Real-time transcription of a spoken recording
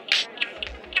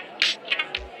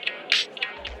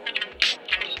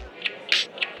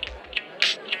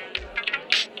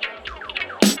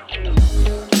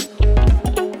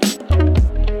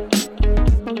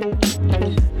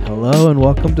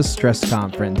welcome to Stress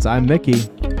Conference. I'm Mickey.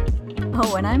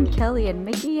 Oh, and I'm Kelly. And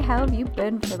Mickey, how have you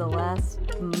been for the last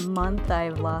month?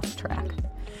 I've lost track.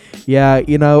 Yeah,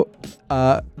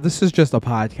 this is just a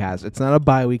podcast. It's not a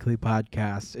bi-weekly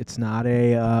podcast. It's not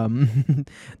a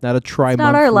not a tri-monthly. It's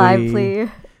not our lively.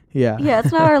 Yeah. Yeah,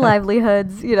 it's not our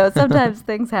livelihoods. Sometimes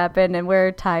things happen and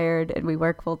we're tired and we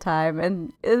work full time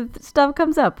and stuff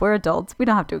comes up. We're adults. We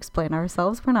don't have to explain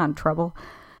ourselves. We're not in trouble.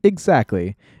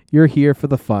 Exactly. You're here for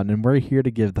the fun, and we're here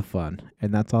to give the fun,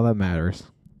 and that's all that matters.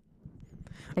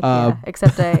 Yeah,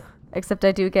 except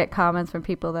I do get comments from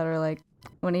people that are like,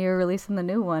 when are you releasing the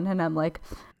new one? And I'm like,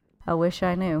 I wish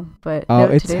I knew, but no,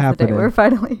 it's today's happening. the day we're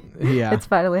finally. Yeah, it's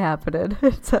finally happening.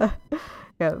 It's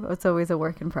always a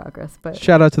work in progress. But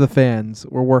shout out to the fans.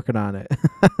 We're working on it.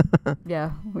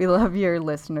 Yeah, we love your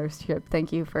listenership.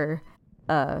 Thank you for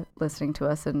listening to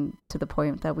us, and to the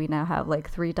point that we now have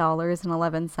like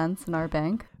 $3.11 in our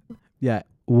bank. Yeah.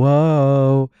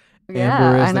 Whoa. Yeah,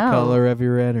 Amber is I the know. color of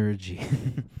your energy.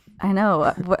 I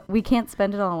know. We can't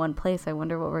spend it all in one place. I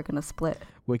wonder what we're going to split.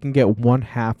 We can get one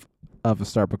half of a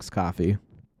Starbucks coffee.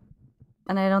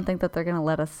 And I don't think that they're going to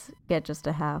let us get just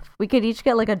a half. We could each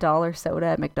get like $1 soda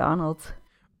at McDonald's.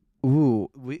 Ooh,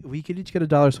 we could each get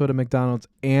 $1 soda at McDonald's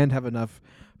and have enough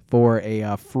for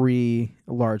a free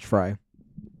large fry.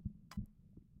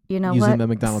 You know using what? The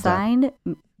McDonald's app.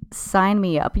 Sign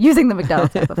me up. Using the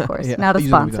McDonald's app, of course. Yeah, Not a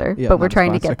sponsor, but we're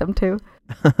trying to get them to.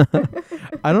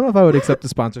 I don't know if I would accept a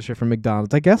sponsorship from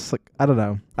McDonald's. I guess, I don't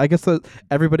know. I guess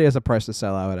everybody has a price to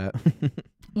sell out at.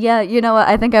 Yeah, you know what?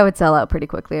 I think I would sell out pretty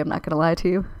quickly. I'm not going to lie to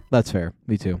you. That's fair.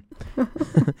 Me too.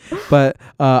 But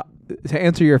to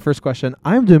answer your first question,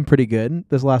 I'm doing pretty good.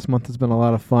 This last month has been a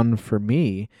lot of fun for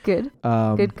me. Good.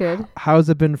 Good. How's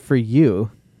it been for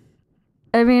you?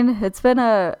 I mean, it's been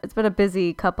a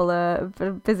busy couple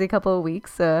of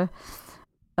weeks. Yeah,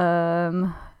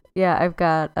 I've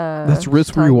got Let's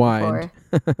rewind.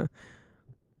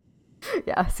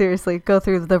 Yeah, seriously, go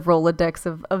through the Rolodex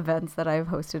of events that I've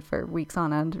hosted for weeks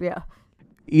on end. Yeah.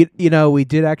 We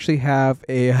did actually have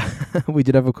a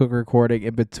quick recording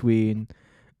in between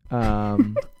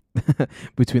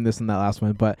between this and that last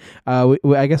one, but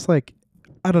I guess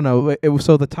I don't know.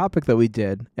 So the topic that we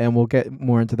did, and we'll get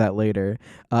more into that later,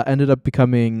 ended up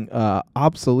becoming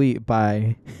obsolete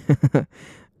by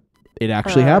it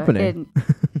actually happening.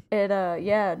 In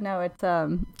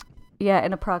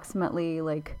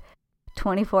approximately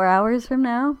 24 hours from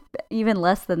now, even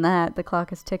less than that, the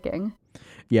clock is ticking.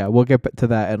 Yeah, we'll get to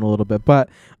that in a little bit, but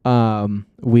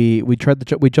we jumped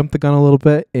the gun a little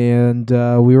bit, and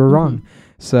we were wrong.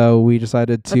 So we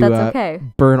decided to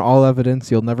burn all evidence.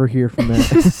 You'll never hear from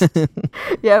it.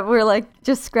 Yeah, we're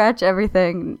just scratch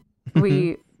everything.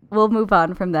 We'll move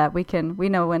on from that. We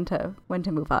know when to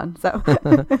move on. So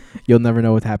you'll never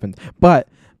know what happened. But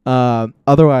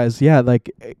otherwise, yeah,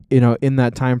 in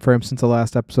that time frame since the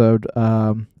last episode,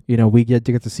 we get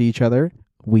to see each other.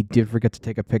 We did forget to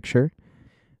take a picture.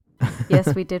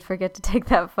 Yes, we did forget to take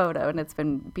that photo, and it's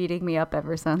been beating me up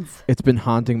ever since. It's been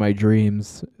haunting my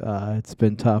dreams. It's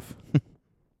been tough.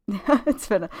 It's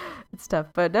tough,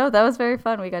 but no, that was very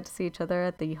fun. We got to see each other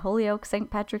at the Holyoke St.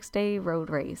 Patrick's Day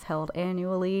road race held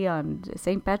annually on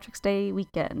St. Patrick's Day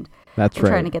weekend. That's right. We're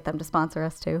trying to get them to sponsor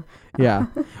us too. Yeah,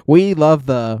 we love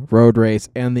the road race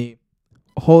and the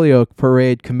Holyoke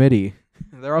Parade Committee.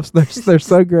 They're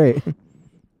so great. It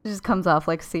just comes off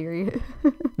like Siri.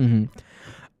 Mm-hmm.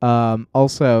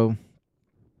 Also,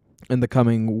 in the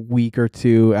coming week or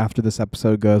two after this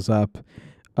episode goes up,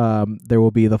 there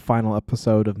will be the final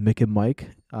episode of Mick and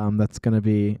Mike. That's going to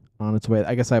be on its way.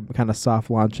 I guess I'm kind of soft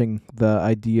launching the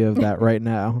idea of that right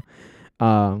now.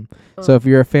 So if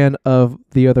you're a fan of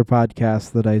the other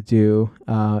podcast that I do,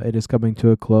 it is coming to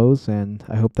a close, and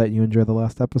I hope that you enjoy the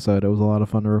last episode. It was a lot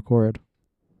of fun to record.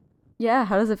 Yeah,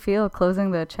 how does it feel closing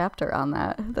the chapter on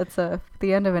that? That's the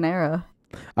end of an era.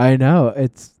 I know.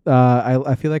 It's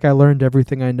I feel like I learned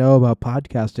everything I know about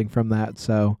podcasting from that,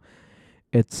 so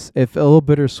it's a little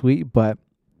bittersweet, but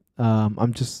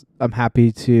I'm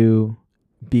happy to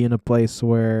be in a place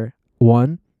where,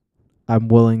 one, I'm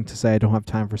willing to say I don't have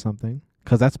time for something,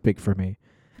 because that's big for me.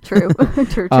 True.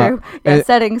 Yeah,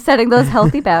 setting those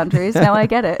healthy boundaries. Now I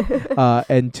get it.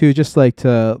 And two, just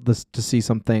to see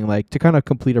something, to kind of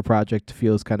complete a project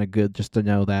feels kind of good, just to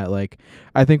know that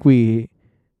I think we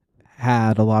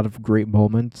had a lot of great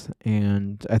moments,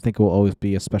 and I think it will always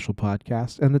be a special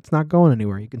podcast, and it's not going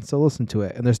anywhere. You can still listen to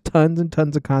it, and there's tons and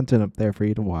tons of content up there for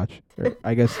you to watch, or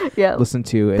I guess listen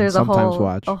to, and there's sometimes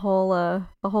watch. A whole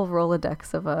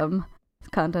Rolodex of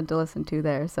content to listen to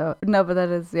there. So no, but that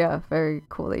is very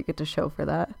cool that you get to show for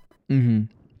that.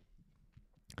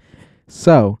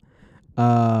 So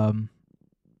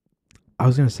I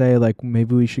was gonna say, like,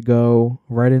 maybe we should go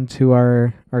right into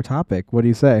our topic. What do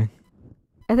you say?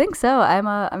 I think so.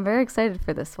 I'm very excited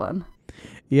for this one.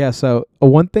 Yeah. So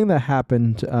one thing that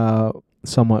happened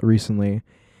somewhat recently,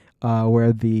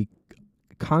 where the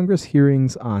Congress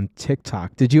hearings on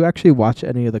TikTok. Did you actually watch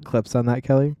any of the clips on that,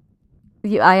 Kelly?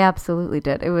 I absolutely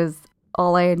did. It was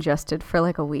all I ingested for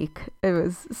like a week. It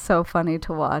was so funny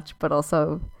to watch, but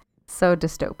also so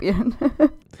dystopian.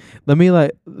 Let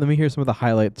me hear some of the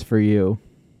highlights for you.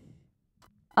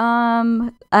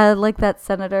 I like that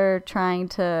senator trying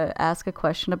to ask a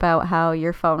question about how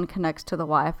your phone connects to the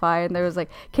Wi-Fi, and there was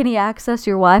like, "Can he access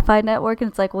your Wi-Fi network?"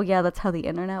 And it's like, well, yeah, that's how the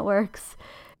internet works.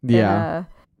 Yeah. And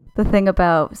the thing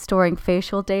about storing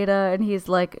facial data, and he's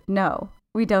like, "No,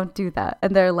 we don't do that."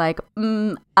 And they're like,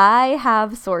 "I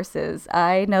have sources.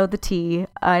 I know the tea.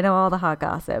 I know all the hot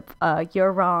gossip.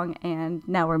 You're wrong, and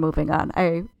now we're moving on.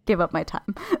 I give up my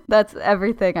time." That's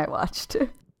everything I watched.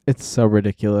 It's so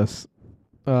ridiculous.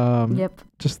 Yep.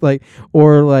 Just like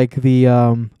the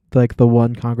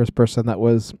one congressperson that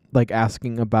was like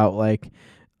asking about like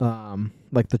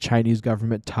the Chinese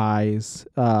government ties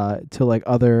to like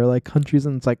other like countries,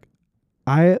 and it's like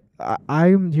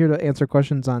I'm here to answer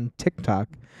questions on TikTok.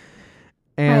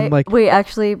 And Right. like Wait,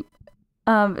 actually,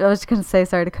 I was gonna say,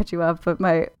 sorry to cut you off, but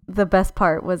the best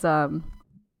part was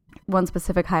one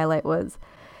specific highlight was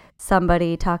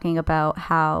somebody talking about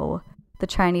how the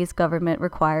Chinese government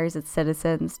requires its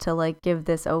citizens to like give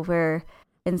this over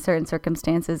in certain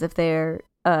circumstances if there's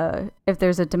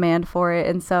a demand for it.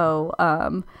 And so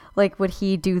like would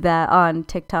he do that on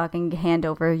TikTok and hand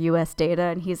over US data?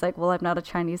 And he's like, well, I'm not a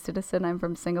Chinese citizen, I'm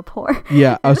from Singapore.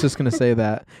 yeah, I was just gonna say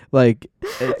that. Like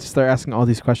they're asking all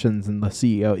these questions and the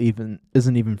CEO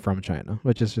isn't even from China,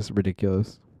 which is just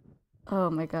ridiculous. Oh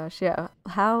my gosh, yeah.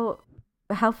 How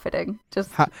fitting.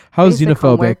 Just How's basic xenophobic?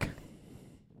 homework.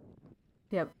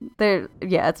 Yep.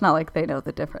 It's not like they know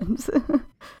the difference.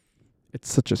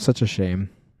 It's such a shame.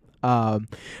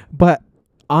 But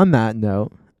on that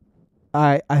note,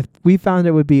 we found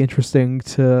it would be interesting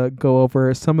to go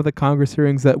over some of the Congress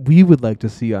hearings that we would like to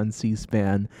see on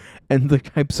C-SPAN and the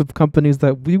types of companies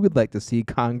that we would like to see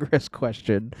Congress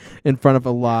question in front of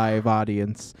a live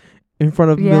audience, in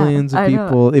front of millions of I know.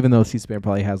 people, even though C-SPAN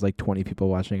probably has like 20 people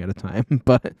watching at a time.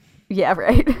 But Yeah,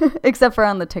 right. Except for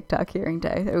on the TikTok hearing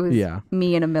day. It was yeah,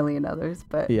 me and a million others.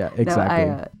 But yeah, exactly.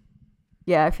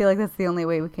 no, I feel like that's the only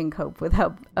way we can cope with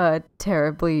how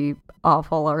terribly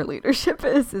awful our leadership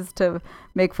is to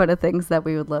make fun of things that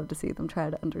we would love to see them try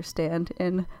to understand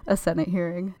in a Senate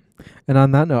hearing. And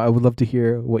on that note, I would love to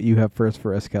hear what you have first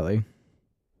for us, Kelly.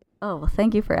 Oh, well,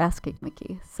 thank you for asking,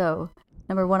 Mickey. So,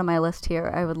 number one on my list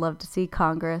here, I would love to see a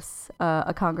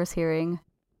Congress hearing.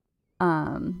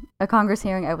 A Congress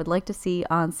hearing I would like to see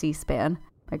on C-SPAN.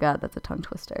 My God, that's a tongue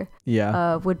twister.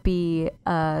 Yeah. Would be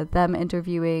them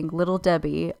interviewing Little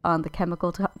Debbie on the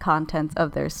chemical contents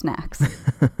of their snacks.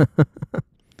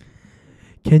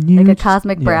 Can you like a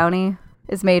cosmic brownie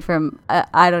is made from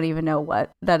I don't even know what.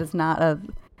 That is not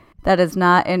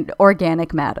an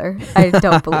organic matter. I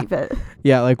don't believe it.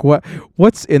 Yeah, like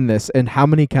what's in this and how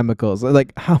many chemicals?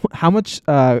 Like how much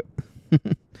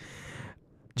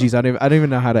Geez, I don't even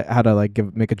know how to like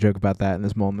make a joke about that in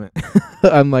this moment.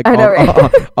 I'm like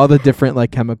all the different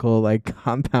like chemical like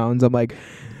compounds. I'm like,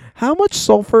 how much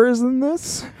sulfur is in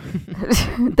this?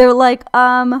 They're like,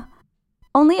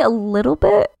 only a little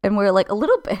bit, and we're like, a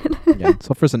little bit. Yeah,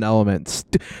 sulfur's an element.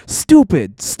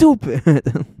 Stupid.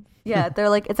 Yeah, they're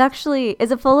like, is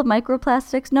it full of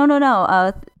microplastics? No.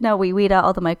 No, we weed out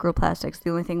all the microplastics.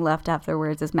 The only thing left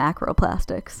afterwards is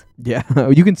macroplastics. Yeah,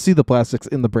 you can see the plastics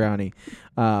in the brownie.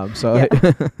 So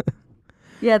yeah,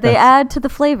 yeah, they add to the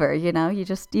flavor. You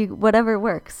whatever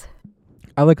works.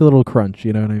 I like a little crunch.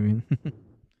 You know what I mean?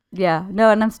 Yeah,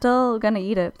 no, and I'm still gonna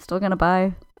eat it. Still gonna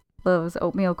buy those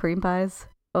oatmeal cream pies.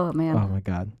 Oh man. Oh my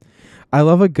God, I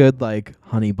love a good like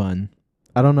honey bun.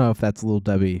 I don't know if that's Little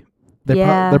Debbie.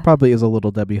 There probably is a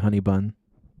Little Debbie honey bun.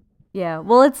 Yeah,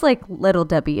 well, it's like Little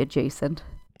Debbie adjacent.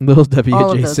 Little Debbie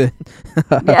adjacent.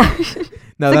 Yeah.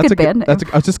 No, that's a good band name.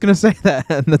 I was just gonna say that.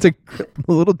 That's a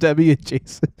Little Debbie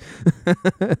adjacent.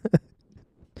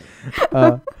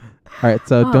 All right,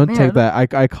 so don't take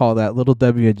that. I call that Little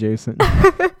Debbie adjacent.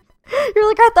 You're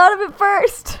like, I thought of it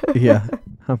first. Yeah,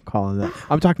 I'm calling that.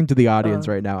 I'm talking to the audience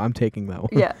right now. I'm taking that one.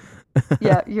 Yeah.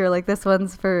 Yeah, you're like, this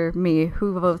one's for me.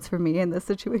 Who votes for me in this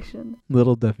situation?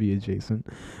 Little Debbie adjacent.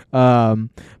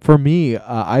 For me,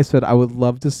 I said I would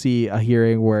love to see a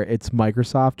hearing where it's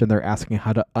Microsoft and they're asking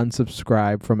how to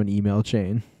unsubscribe from an email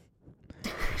chain,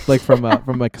 like from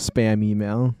like a spam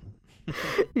email.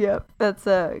 Yep, that's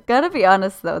gotta be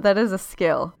honest though. That is a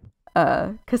skill.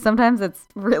 Because sometimes it's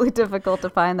really difficult to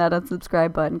find that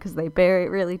unsubscribe button because they bury it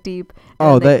really deep.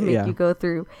 Oh, they make you go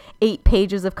through 8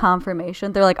 pages of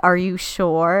confirmation. They're like, "Are you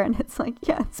sure?" And it's like,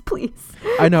 "Yes, please."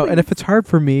 I know, please. And if it's hard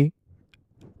for me,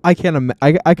 I can't.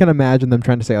 I can imagine them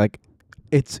trying to say like,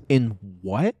 "It's in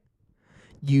what?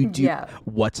 You do? Yeah.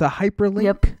 What's a hyperlink?"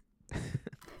 Yep.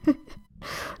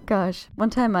 Gosh, one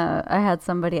time I had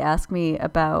somebody ask me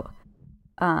about.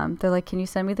 They're like, "Can you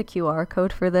send me the QR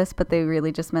code for this?" But they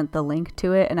really just meant the link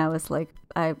to it, and I was like,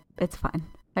 "It's fine,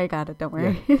 I got it. Don't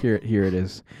worry." Yeah, here it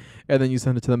is, and then you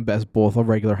send it to them as both a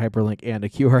regular hyperlink and a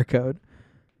QR code.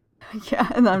 Yeah,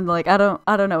 and I'm like, I don't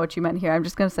know what you meant here. I'm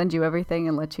just gonna send you everything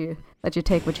and let you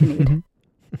take what you need.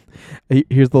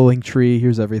 Here's the link tree.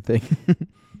 Here's everything.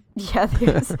 Yeah,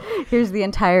 here's the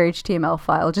entire HTML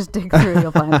file. Just dig through,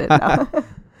 you'll find it.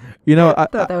 No. I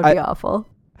thought that would be awful.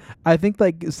 I think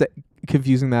like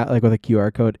confusing that like with a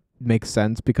QR code makes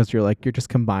sense because you're just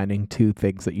combining two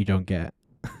things that you don't get.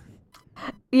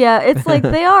 Yeah, it's like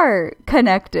they are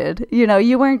connected.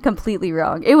 You weren't completely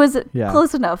wrong. It was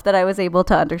close enough that I was able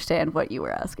to understand what you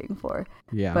were asking for.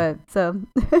 Yeah. But so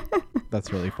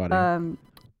that's really funny.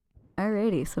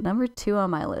 Alrighty, so number 2 on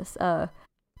my list,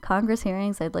 Congress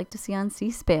hearings I'd like to see on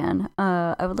C-SPAN.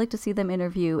 I would like to see them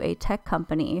interview a tech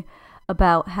company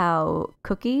about how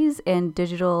cookies and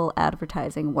digital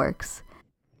advertising works.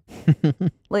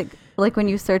 like when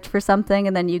you search for something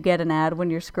and then you get an ad when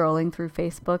you're scrolling through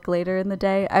Facebook later in the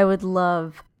day. I would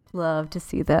love to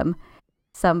see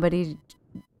somebody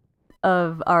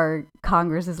of our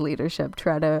Congress's leadership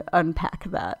try to unpack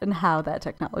that and how that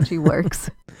technology works.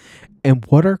 And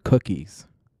what are cookies?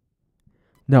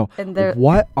 No.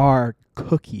 What are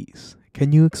cookies?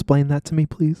 Can you explain that to me,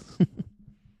 please?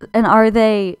 And are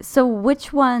they, so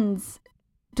which ones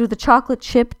do the chocolate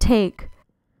chip take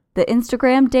the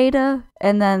Instagram data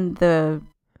and then the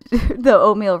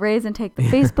oatmeal raisin take the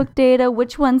Facebook data?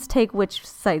 Which ones take which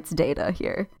site's data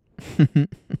here?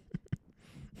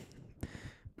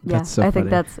 That's so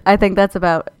funny. I think that's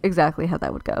about exactly how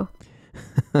that would go.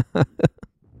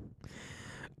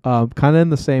 Kind of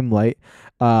in the same light,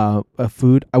 a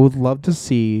food. I would love to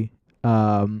see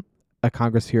a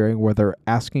Congress hearing where they're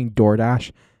asking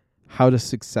DoorDash how to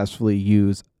successfully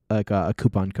use like a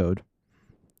coupon code.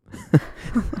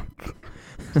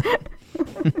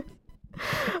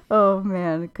 Oh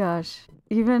man, gosh.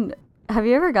 Have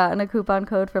you ever gotten a coupon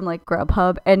code from like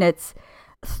Grubhub and it's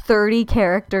 30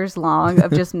 characters long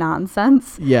of just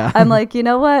nonsense? Yeah. I'm like, you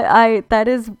know what? That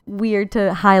is weird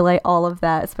to highlight all of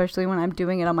that, especially when I'm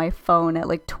doing it on my phone at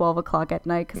like 12 o'clock at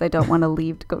night because I don't want to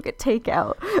leave to go get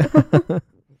takeout.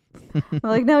 I'm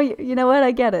like, no, you know what?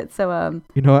 I get it. So,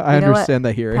 you know what? I understand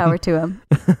that hearing. Power to him.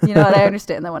 You know what? I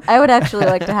understand that one. I would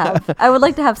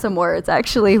like to have some words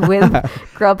actually with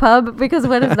Grubhub because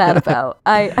what is that about?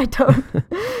 I don't,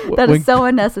 that is so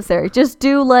unnecessary. Just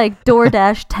do like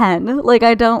DoorDash 10. Like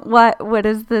what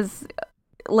is this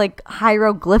like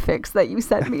hieroglyphics that you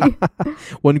sent me?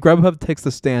 When Grubhub takes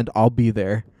the stand, I'll be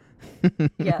there.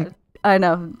 Yeah, I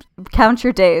know. Count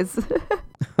your days.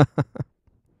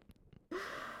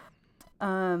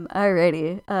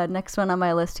 Alrighty. Next one on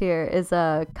my list here is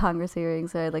Congress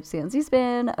hearings that I'd like to see on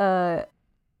C-SPAN.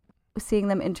 Seeing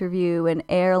them interview an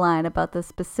airline about the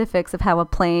specifics of how a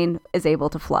plane is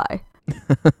able to fly.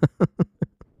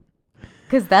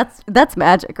 Because that's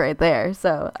magic right there.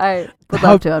 So I would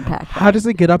love to unpack that. How does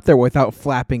it get up there without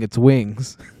flapping its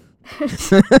wings?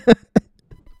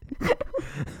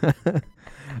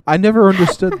 I never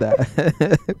understood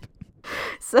that.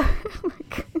 So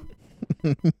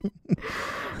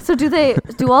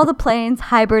do all the planes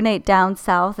hibernate down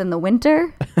south in the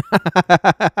winter?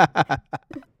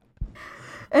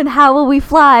 And how will we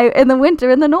fly in the winter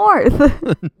in the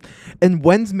north? And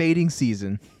when's mating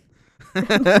season?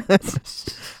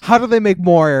 How do they make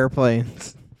more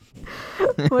airplanes?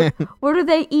 What do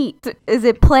they eat? Is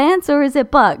it plants or is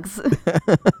it bugs?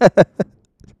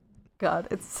 God,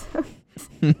 it's...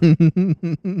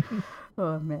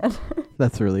 Oh, man.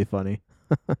 That's really funny.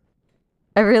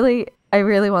 I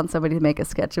really want somebody to make a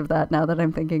sketch of that now that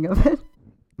I'm thinking of it.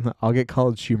 I'll get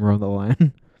College Humor on the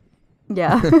line.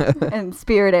 Yeah, and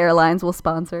Spirit Airlines will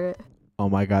sponsor it. Oh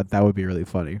my God, that would be really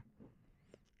funny.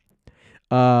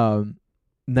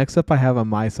 Next up I have on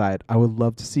my side, I would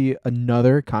love to see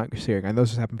another Congress hearing. I know this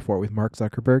has happened before with Mark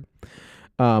Zuckerberg,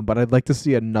 but I'd like to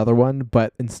see another one,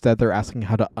 but instead they're asking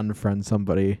how to unfriend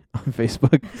somebody on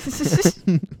Facebook.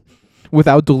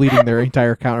 Without deleting their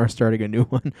entire account or starting a new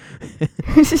one.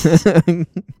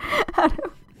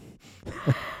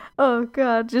 Oh,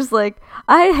 God. Just like,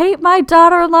 I hate my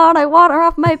daughter-in-law and I want her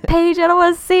off my page. I don't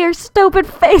want to see her stupid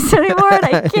face anymore and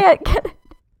I can't get it.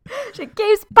 She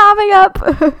keeps popping up.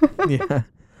 Yeah.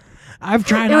 I've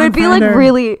tried to It would be unfriend like her.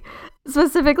 really,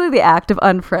 specifically the act of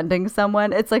unfriending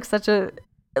someone. It's like such a,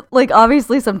 like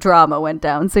obviously some drama went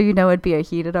down, so you know it'd be a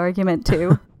heated argument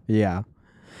too. Yeah.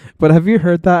 But have you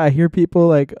heard that? I hear people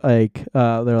they're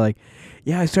like,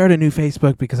 yeah, I started a new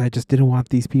Facebook because I just didn't want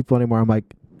these people anymore. I'm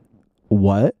like,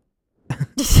 what?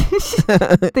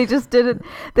 They just didn't.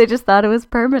 They just thought it was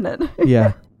permanent.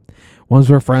 Yeah. Once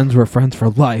we're friends for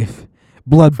life.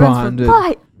 Blood Friends bond. for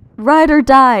life. Ride or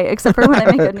die, except for when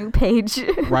I make a new page.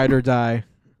 Ride or die.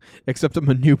 Except I'm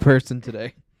a new person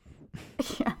today.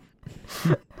 Yeah.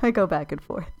 I go back and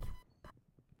forth.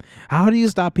 How do you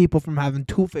stop people from having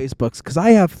 2 Facebooks? Because I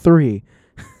have 3.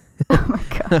 Oh my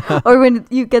god. Or when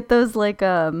you get those like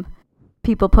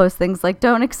people post things like,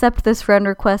 don't accept this friend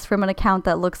request from an account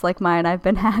that looks like mine, I've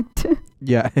been hacked.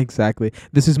 Yeah, exactly.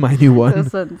 This is my new one.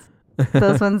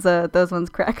 Those ones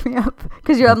crack me up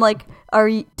because I'm like,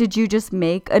 did you just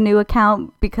make a new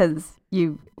account because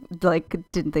you like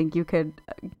didn't think you could,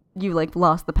 you like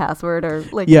lost the password or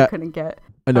like you couldn't get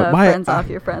friends off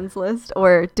your friends list,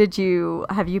 or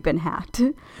have you been hacked?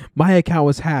 My account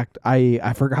was hacked.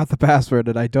 I forgot the password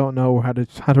and I don't know how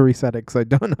to reset it because I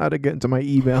don't know how to get into my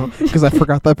email because I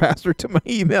forgot the password to my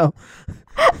email.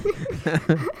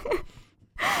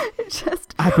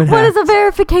 What is a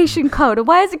verification code?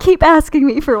 Why does it keep asking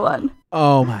me for one?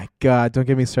 Oh my god! Don't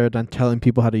get me started on telling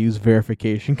people how to use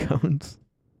verification codes.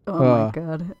 Oh my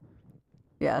god!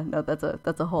 Yeah, no, that's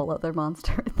a whole other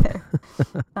monster right there.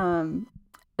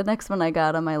 The next one I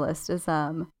got on my list is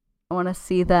I want to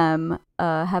see them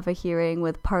have a hearing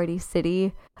with Party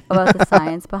City about the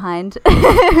science behind.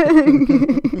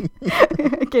 I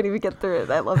can't even get through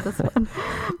it. I love this one.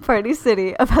 Party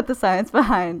City about the science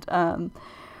behind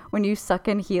when you suck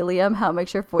in helium, how it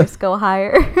makes your voice go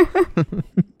higher.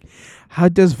 How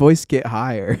does voice get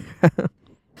higher?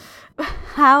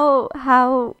 How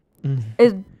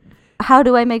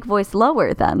do I make voice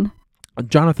lower then?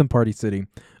 Jonathan Party City,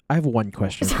 I have one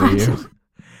question for you.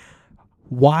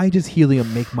 Why does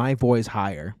helium make my voice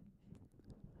higher?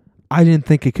 I didn't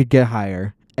think it could get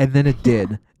higher, and then it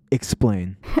did.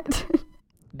 Explain.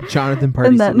 Jonathan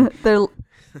Party City. And then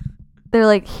they're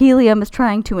like, helium is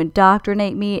trying to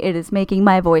indoctrinate me. It is making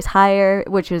my voice higher,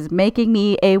 which is making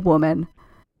me a woman.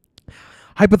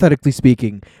 Hypothetically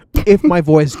speaking, if my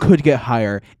voice could get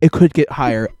higher, it could get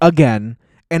higher again,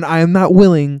 and I am not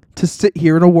willing to sit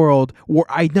here in a world where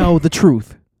I know the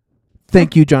truth.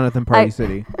 Thank you, Jonathan Party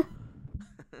City.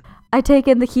 I take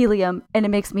in the helium, and it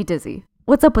makes me dizzy.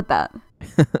 What's up with that?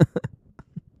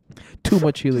 Too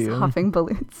much helium. Just huffing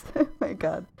balloons. Oh my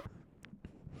god.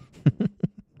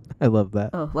 I love that.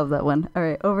 Oh, love that one. All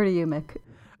right, over to you, Mick.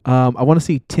 I want to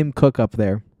see Tim Cook up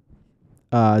there.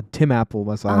 Tim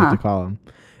Apple, as I like to call him.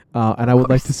 And I would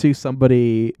like to see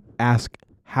somebody ask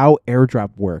how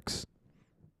airdrop works.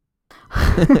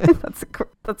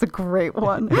 That's a great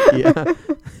one. Yeah.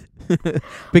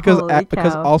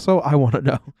 because also I want to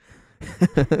know.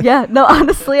 Yeah, no,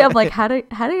 honestly, I'm like, how do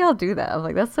y'all do that? I'm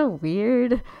like, that's so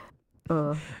weird.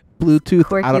 Ugh. Bluetooth,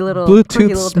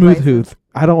 Bluetooth Smoothooth.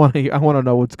 I don't want to. I want to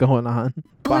know what's going on.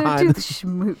 Bluetooth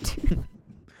Schmootooth.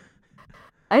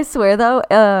 I swear though,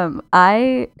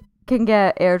 I can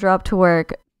get AirDrop to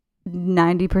work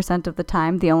 90% of the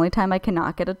time. The only time I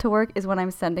cannot get it to work is when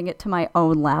I'm sending it to my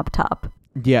own laptop.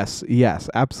 Yes,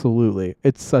 absolutely.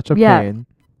 It's such a pain.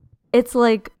 It's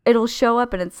like, it'll show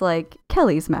up and it's like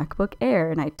Kelly's MacBook Air,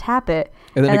 and I tap it,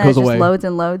 and then it goes away. Just loads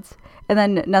and loads, and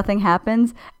then nothing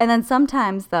happens. And then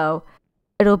sometimes though,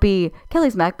 it'll be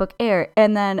Kelly's MacBook Air,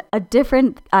 and then a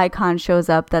different icon shows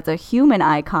up that's a human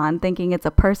icon, thinking it's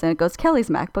a person. It goes Kelly's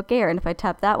MacBook Air, and if I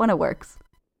tap that one, it works.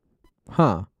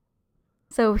 Huh.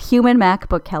 So human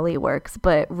MacBook Kelly works,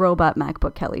 but robot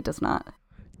MacBook Kelly does not.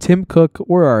 Tim Cook,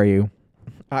 where are you?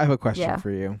 I have a question for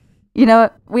you. You know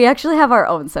what? We actually have our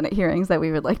own Senate hearings that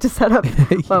we would like to set up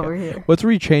while we're here. Let's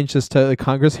rechange this to the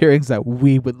Congress hearings that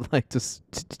we would like to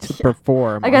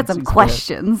perform. I got some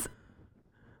questions.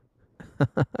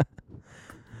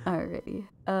 Alrighty.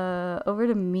 Over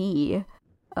to me.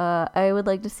 I would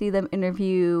like to see them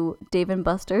interview Dave and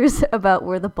Buster's about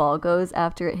where the ball goes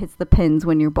after it hits the pins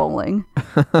when you're bowling.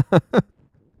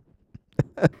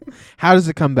 How does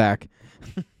it come back?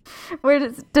 Where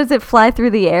does it fly through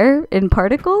the air in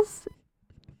particles?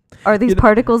 Are these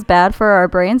particles bad for our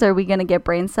brains? Are we going to get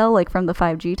brain cell like from the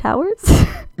 5G towers?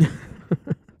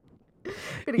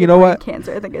 You know what?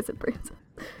 Cancer. I think I said brain cell.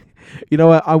 You know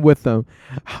what? I'm with them.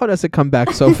 How does it come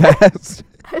back so fast?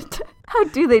 How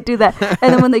do they do that?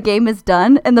 And then when the game is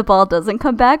done and the ball doesn't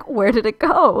come back, where did it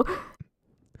go?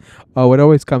 Oh, it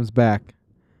always comes back.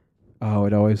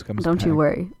 Don't you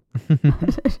worry.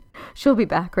 She'll be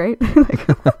back, right? Like,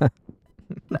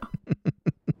 no.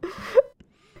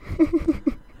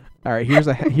 All right, here's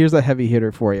a heavy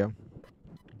hitter for you.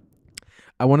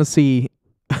 I want to see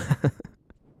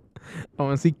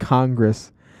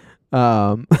Congress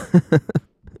have I'm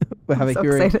a so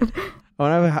hearing. excited. I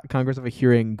want to have Congress have a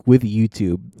hearing with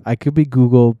YouTube. I could be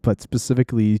Google, but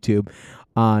specifically YouTube,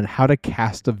 on how to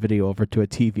cast a video over to a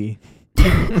TV.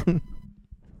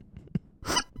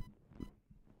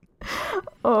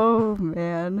 Oh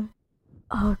man.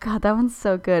 Oh god, that one's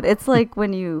so good. It's like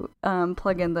when you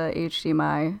plug in the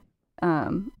HDMI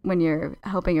when you're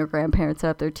helping your grandparents set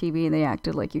up their TV and they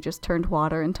acted like you just turned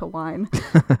water into wine.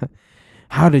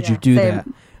 How did you do same. that?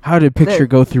 How did picture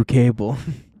go through cable?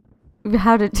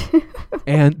 How did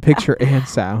And picture and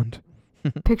sound.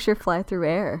 picture fly through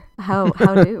air? How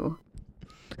do?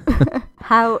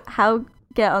 how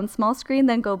get on small screen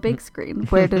then go big screen?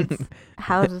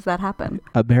 How does that happen?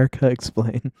 America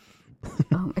Explain.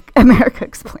 Oh, America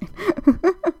Explain.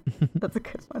 That's a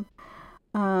good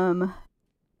one.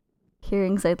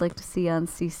 Hearings I'd like to see on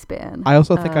C-SPAN. I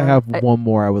also think I have one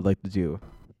more I would like to do.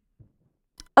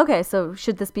 Okay, so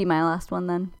should this be my last one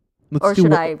then? Or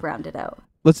should I round it out?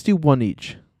 Let's do one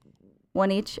each.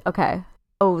 One each? Okay.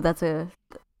 Oh, it's a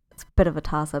bit of a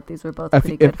toss-up. These were both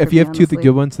pretty good. If you have two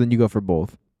good ones, then you go for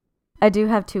both. I do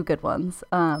have two good ones.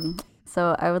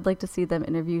 So I would like to see them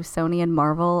interview Sony and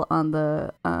Marvel on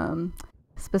the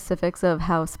specifics of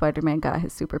how Spider-Man got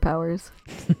his superpowers.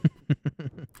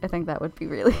 I think that would be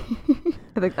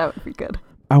I think that would be good.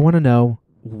 I want to know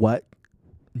what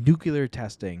nuclear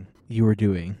testing you were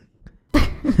doing.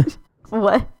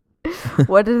 What?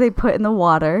 What did they put in the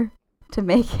water to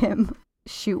make him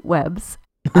shoot webs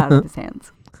out of his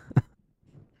hands?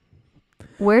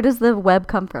 Where does the web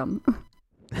come from?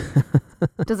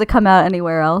 Does it come out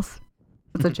anywhere else?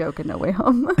 It's a joke in No Way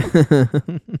Home.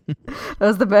 That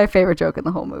was my favorite joke in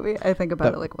the whole movie. I think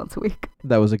about it like once a week.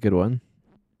 That was a good one.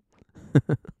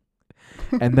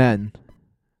 And then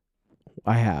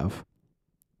I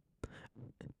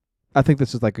think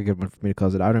this is like a good one for me to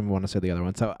close it. I don't even want to say the other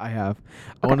one. So I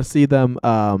want to see them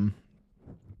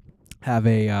have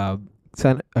a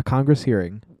Congress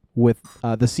hearing with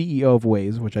the CEO of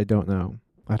Waze, which I don't know.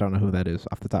 I don't know who that is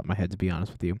off the top of my head, to be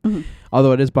honest with you. Mm-hmm.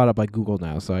 Although it is brought up by Google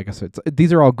now, so I guess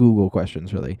these are all Google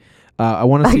questions, really. I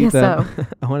want to see them. So.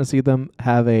 I want to see them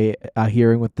have a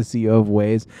hearing with the CEO of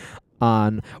Waze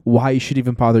on why you should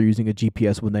even bother using a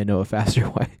GPS when they know a faster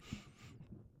way.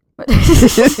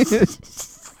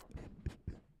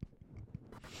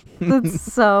 That's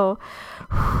so.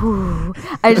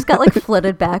 I just got like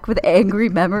flooded back with angry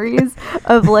memories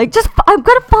of like, I'm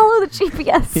gonna follow the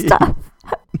GPS stuff.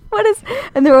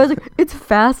 And they're always like, it's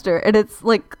faster, and it's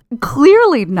like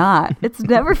clearly not. It's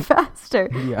never faster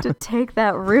to take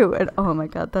that route. And oh my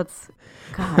god,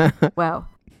 wow.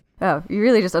 Oh, you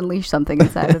really just unleashed something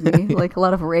inside of me. Like a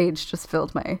lot of rage just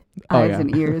filled my eyes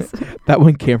and ears. That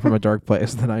one came from a dark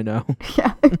place that I know.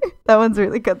 Yeah, that one's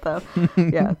really good though.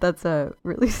 Yeah, that's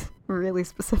really, really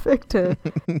specific to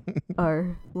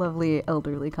our lovely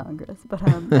elderly Congress. But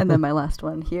and then my last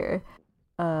one here,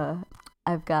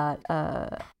 I've got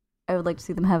I would like to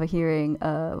see them have a hearing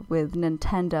with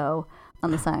Nintendo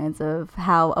on the science of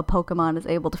how a Pokemon is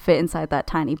able to fit inside that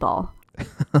tiny ball.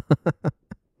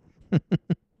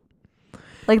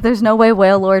 Like, there's no way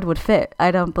Wailord would fit.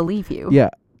 I don't believe you. Yeah.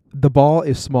 The ball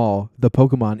is small. The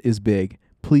Pokemon is big.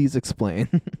 Please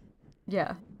explain.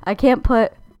 Yeah. I can't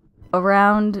put a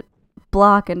round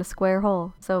block in a square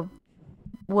hole. So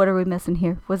what are we missing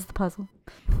here? What's the puzzle?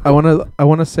 I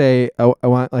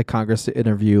want like Congress to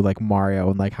interview like Mario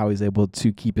and like how he's able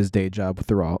to keep his day job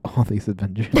through all these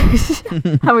adventures.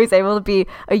 How he's able to be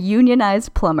a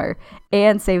unionized plumber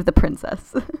and save the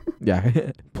princess.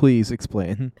 Yeah. Please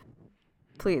explain.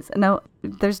 Please. No,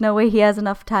 there's no way he has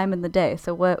enough time in the day.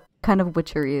 So what kind of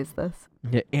witchery is this?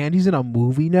 Yeah, and he's in a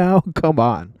movie now? Come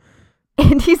on.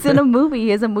 And he's in a movie.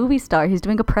 He is a movie star. He's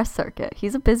doing a press circuit.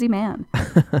 He's a busy man.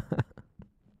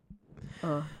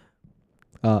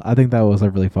 I think that was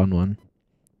a really fun one.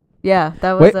 Yeah,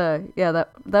 that was that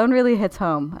one really hits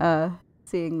home.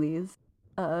 Seeing these,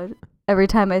 every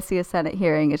time I see a Senate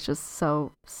hearing, it's just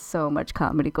so much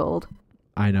comedy gold.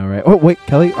 I know, right? Oh wait,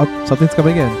 Kelly, something's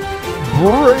coming in.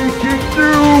 Breaking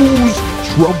news!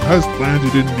 Trump has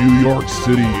landed in New York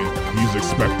City. He's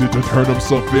expected to turn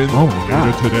himself in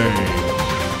later today.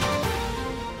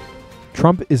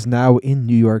 Trump is now in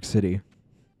New York City.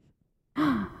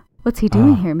 What's he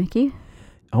doing here, Mickey?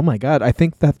 Oh my God! I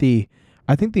think the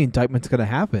indictment's gonna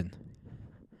happen.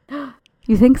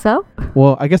 You think so?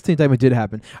 Well, I guess the indictment did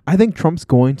happen. I think Trump's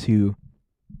going to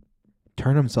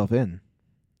turn himself in.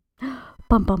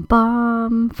 Bum, bum,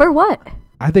 bum. For what?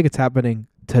 I think it's happening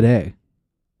today.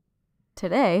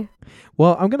 Today?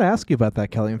 Well, I'm going to ask you about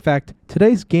that, Kelly. In fact,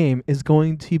 today's game is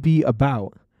going to be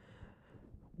about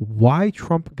why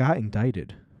Trump got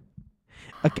indicted.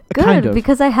 Good, kind of.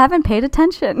 because I haven't paid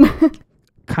attention.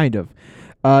 Kind of.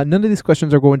 None of these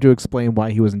questions are going to explain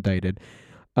why he was indicted.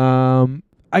 I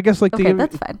guess Okay,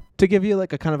 that's fine. to give you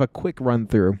like a kind of a quick run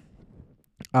through.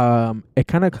 It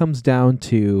kind of comes down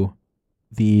to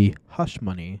the hush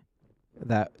money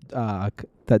that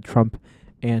that Trump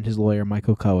and his lawyer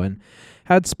Michael Cohen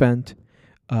had spent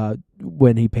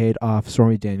when he paid off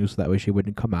Stormy Daniels, so that way she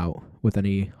wouldn't come out with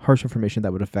any harsh information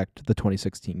that would affect the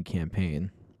 2016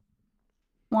 campaign.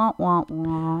 Wah, wah,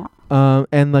 wah.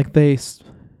 And like there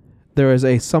was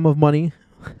a sum of money,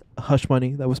 hush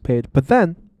money that was paid, but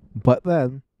then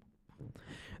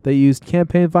they used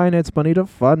campaign finance money to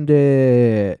fund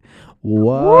it.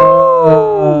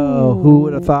 Whoa! Who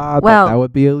would have thought that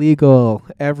would be illegal?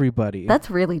 Everybody. That's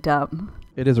really dumb.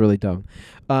 It is really dumb.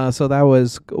 So that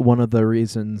was one of the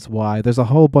reasons why. There's a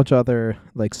whole bunch of other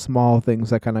like small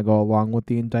things that kind of go along with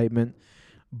the indictment,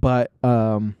 but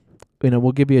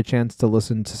we'll give you a chance to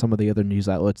listen to some of the other news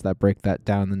outlets that break that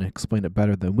down and explain it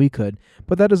better than we could.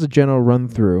 But that is a general run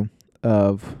through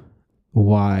of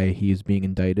why he's being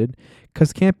indicted,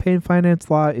 because campaign finance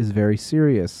law is very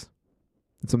serious.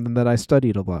 It's something that I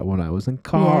studied a lot when I was in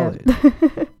college.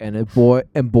 Yeah. and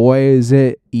boy is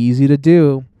it easy to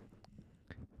do.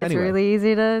 It's really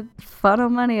easy to funnel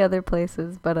money other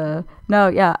places, but no,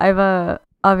 yeah, I've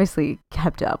obviously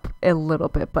kept up a little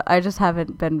bit, but I just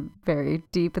haven't been very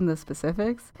deep in the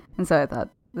specifics, and so I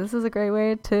thought this is a great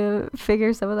way to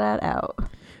figure some of that out.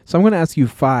 So I'm going to ask you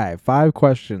five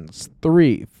questions,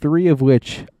 three of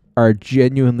which are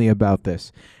genuinely about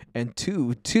this, and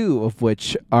two of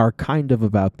which are kind of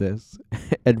about this,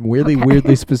 and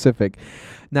weirdly specific.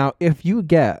 Now, if you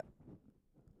get,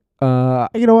 you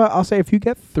know what? I'll say if you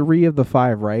get 3 of the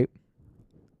 5 right,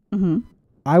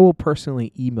 I will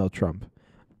personally email Trump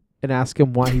and ask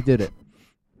him why he did it.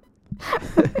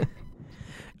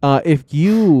 If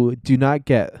you do not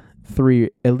get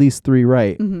at least 3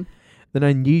 right, then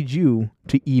I need you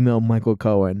to email Michael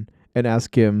Cohen and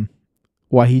ask him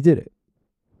why he did it.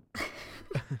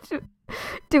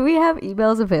 Do we have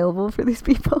emails available for these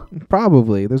people?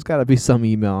 Probably. There's got to be some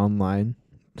email online.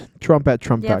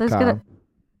 Trump@trump.com. Yeah,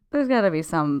 there's got to be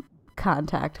some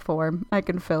contact form I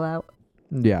can fill out.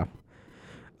 Yeah.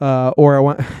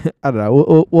 Or I don't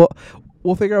know.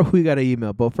 We'll figure out who you got to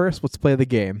email. But first, let's play the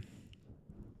game.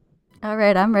 All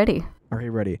right, I'm ready. Are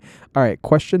you ready? All right.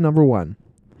 Question number 1.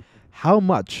 How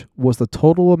much was the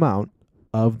total amount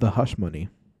of the hush money?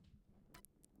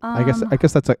 I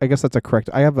guess that's a correct.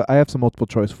 I have some multiple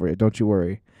choice for you. Don't you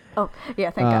worry. Oh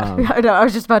yeah, thank God. No, I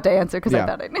was just about to answer because I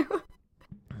thought I knew.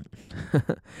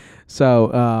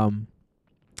 So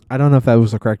I don't know if that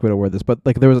was the correct way to word this, but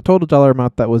like there was a total dollar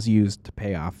amount that was used to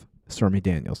pay off Stormy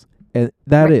Daniels, and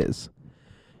that is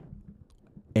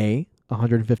A,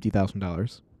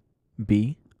 $150,000,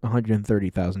 B,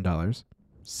 $130,000,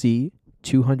 C,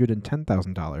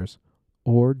 $210,000,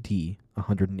 or D,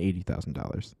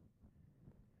 $180,000.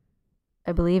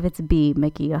 I believe it's B,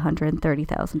 Mickey,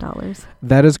 $130,000.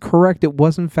 That is correct. It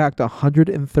was in fact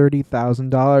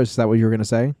 $130,000. Is that what you were going to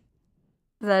say?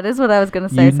 That is what I was going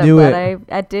to say. You knew it.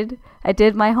 I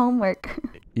did my homework.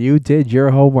 You did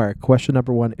your homework. Question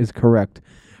number 1 is correct.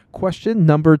 Question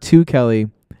number 2,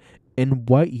 Kelly. In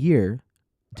what year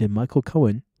did Michael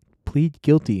Cohen plead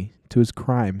guilty to his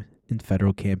crime in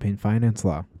federal campaign finance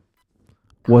law?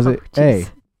 Was it A,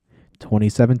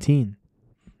 2017,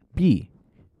 B,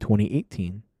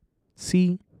 2018,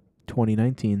 C,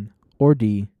 2019, or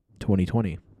D,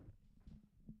 2020?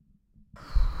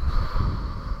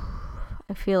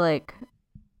 I feel like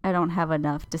I don't have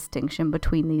enough distinction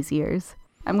between these years.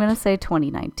 I'm going to say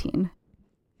 2019.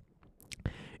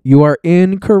 You are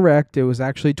incorrect. It was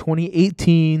actually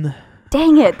 2018.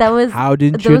 Dang it. That was How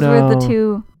didn't you know?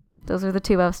 Those were the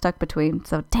two I was stuck between.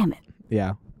 So damn it.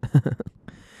 Yeah.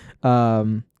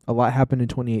 A lot happened in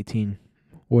 2018.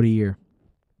 What a year.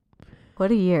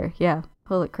 What a year. Yeah.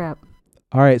 Holy crap.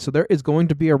 All right, so there is going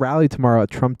to be a rally tomorrow at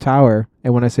Trump Tower.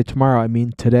 And when I say tomorrow, I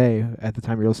mean today, at the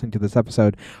time you're listening to this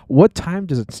episode. What time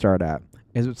does it start at?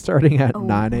 Is it starting at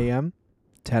 9 a.m.,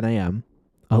 10 a.m.,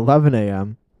 11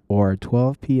 a.m., or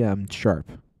 12 p.m.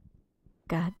 sharp?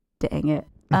 God dang it.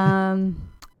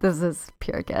 This is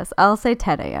pure guess. I'll say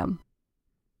 10 a.m.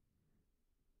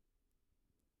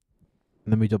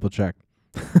 Let me double check.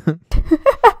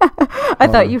 I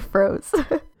thought you froze.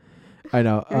 I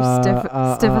know. You're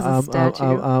stiff as a statue.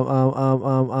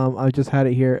 I just had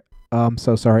it here. I'm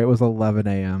so sorry. It was 11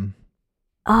 a.m.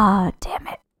 Ah, damn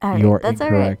it. All right, You're that's all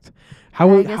right. incorrect. How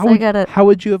I would guess how I would, gotta- how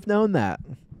would you have known that?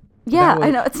 Yeah, That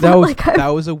I know. It's that not was like that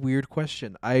was a weird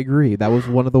question. I agree. That was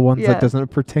one of the ones Yeah. that doesn't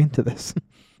pertain to this.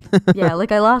 yeah,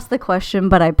 like I lost the question,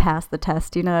 but I passed the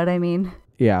test. You know what I mean?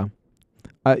 Yeah.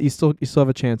 You still have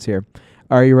a chance here.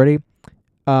 Are you ready?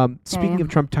 Speaking am. of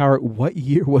Trump Tower, what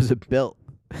year was it built?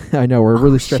 I know we're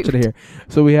really stretching it shoot. here.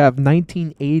 So we have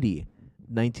 1980,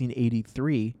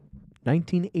 1983,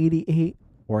 1988,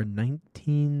 or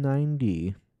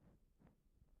 1990.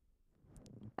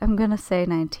 I'm gonna say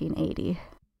 1980.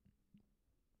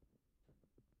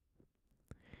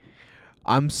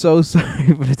 I'm so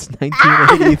sorry, but it's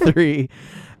 1983.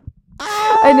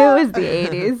 I knew it was the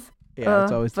 80s. Yeah,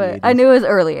 it's always the but 80s. I knew it was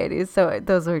early 80s, so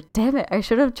those were, damn it, I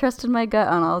should have trusted my gut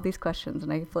on all these questions,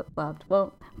 and I flip-flopped.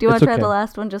 Well, do you want It's to try okay. the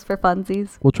last one just for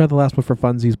funsies? We'll try the last one for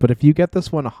funsies, but if you get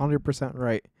this one 100%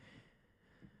 right,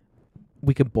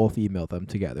 we can both email them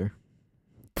together.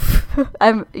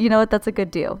 You know what, that's a good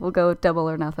deal. We'll go double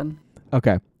or nothing.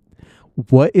 Okay.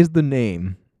 What is the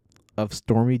name of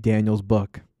Stormy Daniels'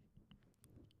 book?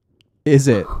 Is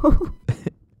it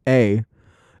A,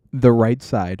 The Right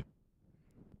Side,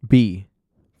 B,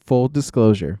 Full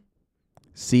Disclosure,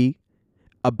 C,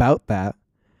 About That,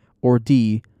 or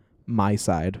D, My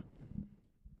Side?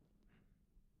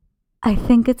 I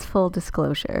think it's Full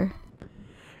Disclosure.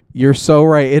 You're so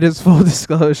right. It is Full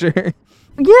Disclosure.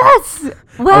 Yes!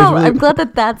 Wow, really- I'm glad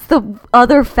that that's the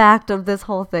other fact of this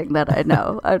whole thing that I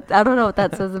know. I don't know what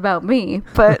that says about me,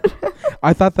 but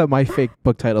I thought that my fake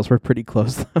book titles were pretty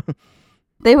close, though.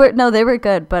 they were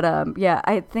good. But yeah,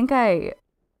 I think I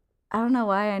don't know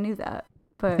why I knew that,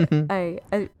 but I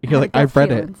You're had a like, gut I've read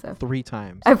feeling, it so. 3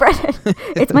 times. I've read it.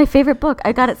 It's my favorite book.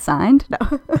 I got it signed.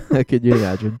 No. Can you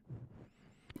imagine?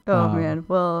 Oh man.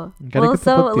 Well, gotta get the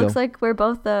so book it looks deal. like we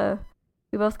both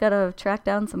got to track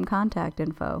down some contact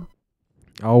info.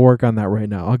 I'll work on that right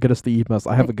now. I'll get us the emails.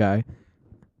 I have a guy.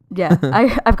 Yeah,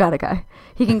 I've got a guy.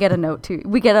 He can get a note too.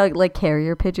 We get like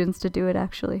carrier pigeons to do it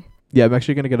actually. Yeah, I'm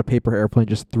actually going to get a paper airplane,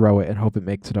 just throw it, and hope it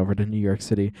makes it over to New York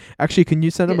City. Actually, can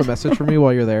you send him a message for me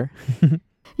while you're there?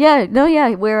 Yeah, no,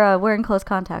 yeah, we're in close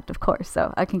contact, of course.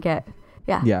 So I can get,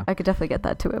 Yeah. I could definitely get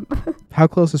that to him. How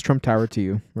close is Trump Tower to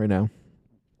you right now?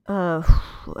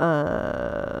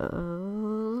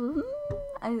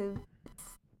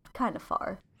 It's kind of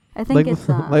far. I think it's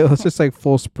let's just like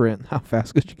full sprint. How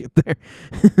fast could you get there?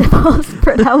 full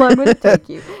sprint. How long would it take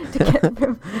you to get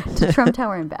to Trump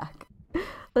Tower and back?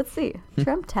 Let's see.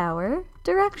 Trump Tower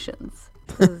directions.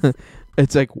 'Cause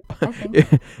It's like, I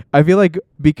think, I feel like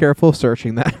be careful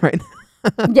searching that right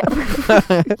now.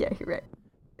 yeah, yeah, you're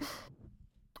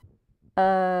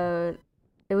right.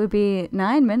 It would be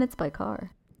 9 minutes by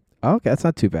car. Okay, that's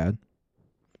not too bad.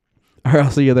 All right,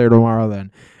 I'll see you there tomorrow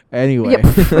then. Anyway.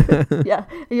 Yep. Yeah,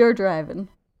 you're driving.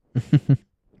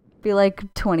 Be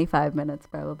like 25 minutes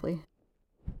probably.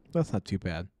 That's not too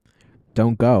bad.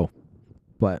 Don't go.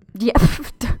 But Yeah,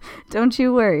 don't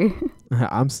you worry.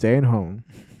 I'm staying home.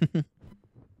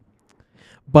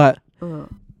 But Ugh.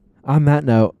 on that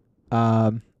note,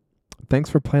 thanks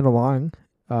for playing along.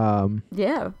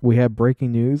 Yeah, We have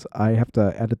breaking news. I have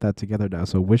to edit that together now,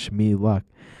 so wish me luck.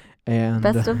 And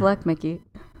best of luck, Mickey.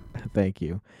 thank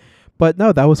you. But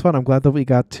no, that was fun. I'm glad that we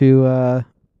got to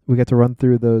run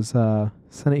through those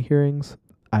Senate hearings.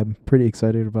 I'm pretty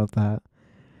excited about that.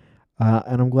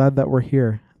 And I'm glad that we're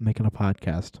here making a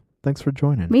podcast. Thanks for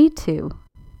joining. Me too.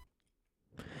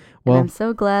 Well, and I'm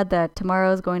so glad that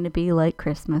tomorrow is going to be like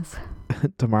Christmas.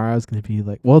 tomorrow is going to be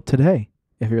like, well, today,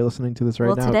 if you're listening to this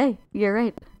right now. Today, you're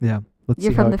right. Yeah. Let's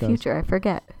You're see how from it the goes. future. I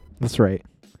forget. That's right.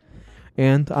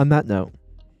 And on that note.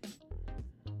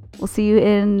 We'll see you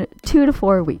in 2 to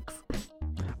 4 weeks.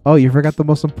 Oh, you forgot the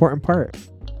most important part.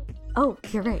 Oh,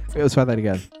 you're right. Let's try that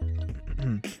again.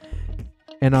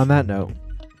 And on that note.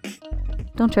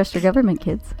 Don't trust your government,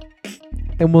 kids.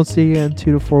 And we'll see you in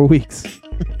 2 to 4 weeks.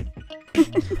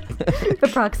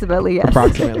 Approximately, yes.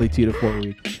 Approximately 2 to 4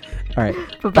 weeks. All right.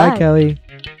 Bye-bye. Bye, Kelly.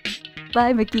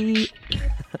 Bye, Mickey.